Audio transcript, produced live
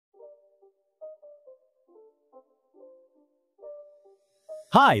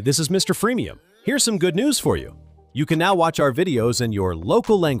Hi, this is Mr. Freemium. Here's some good news for you. You can now watch our videos in your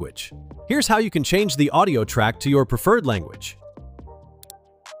local language. Here's how you can change the audio track to your preferred language.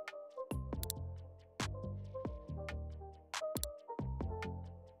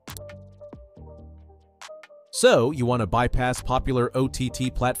 So, you want to bypass popular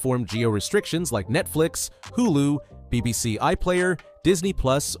OTT platform geo-restrictions like Netflix, Hulu, BBC iPlayer, Disney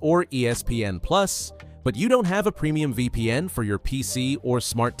Plus, or ESPN Plus, but you don't have a premium VPN for your PC or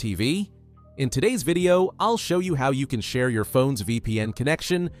smart TV? In today's video, I'll show you how you can share your phone's VPN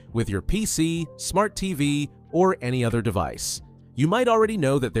connection with your PC, smart TV, or any other device. You might already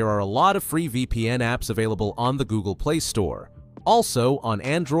know that there are a lot of free VPN apps available on the Google Play Store. Also, on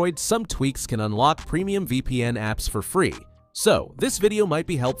Android, some tweaks can unlock premium VPN apps for free. So, this video might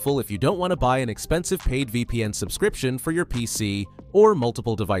be helpful if you don't want to buy an expensive paid VPN subscription for your PC or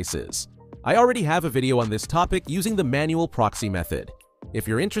multiple devices. I already have a video on this topic using the manual proxy method. If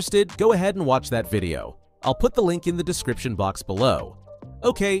you're interested, go ahead and watch that video. I'll put the link in the description box below.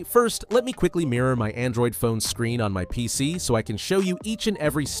 Okay, first, let me quickly mirror my Android phone screen on my PC so I can show you each and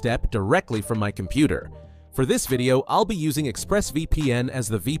every step directly from my computer. For this video, I'll be using ExpressVPN as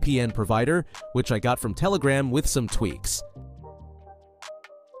the VPN provider, which I got from Telegram with some tweaks.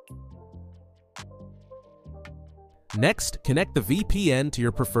 Next, connect the VPN to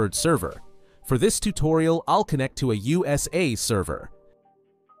your preferred server. For this tutorial, I'll connect to a USA server.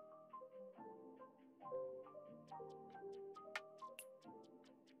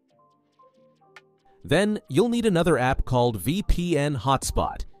 Then, you'll need another app called VPN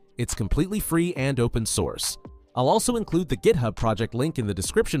Hotspot. It's completely free and open source. I'll also include the GitHub project link in the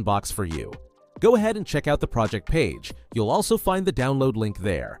description box for you. Go ahead and check out the project page. You'll also find the download link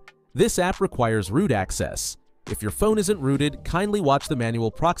there. This app requires root access. If your phone isn't rooted, kindly watch the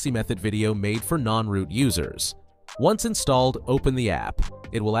manual proxy method video made for non-root users. Once installed, open the app.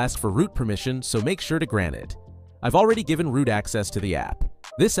 It will ask for root permission, so make sure to grant it. I've already given root access to the app.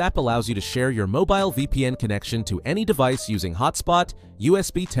 This app allows you to share your mobile VPN connection to any device using hotspot,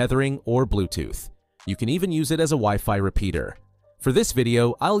 USB tethering, or Bluetooth. You can even use it as a Wi-Fi repeater. For this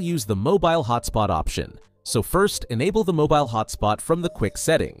video, I'll use the mobile hotspot option. So first, enable the mobile hotspot from the quick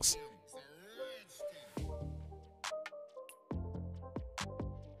settings.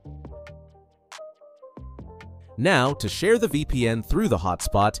 Now, to share the VPN through the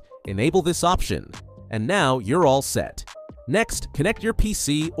hotspot, enable this option. And now you're all set. Next, connect your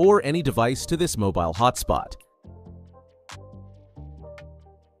PC or any device to this mobile hotspot.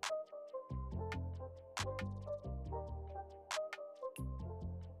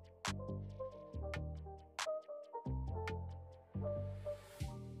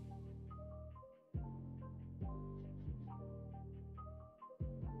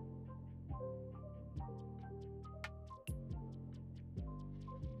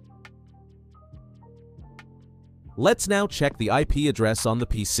 Let's now check the IP address on the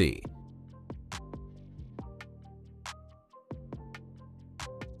PC.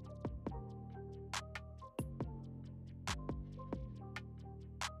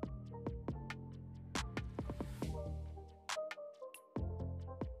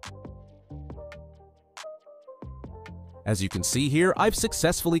 As you can see here, I've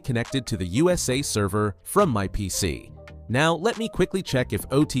successfully connected to the USA server from my PC. Now, let me quickly check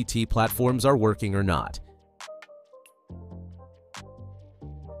if OTT platforms are working or not.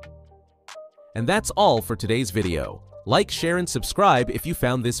 And that's all for today's video. Like, share, and subscribe if you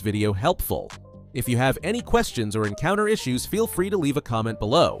found this video helpful. If you have any questions or encounter issues, feel free to leave a comment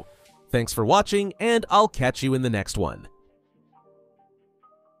below. Thanks for watching, and I'll catch you in the next one.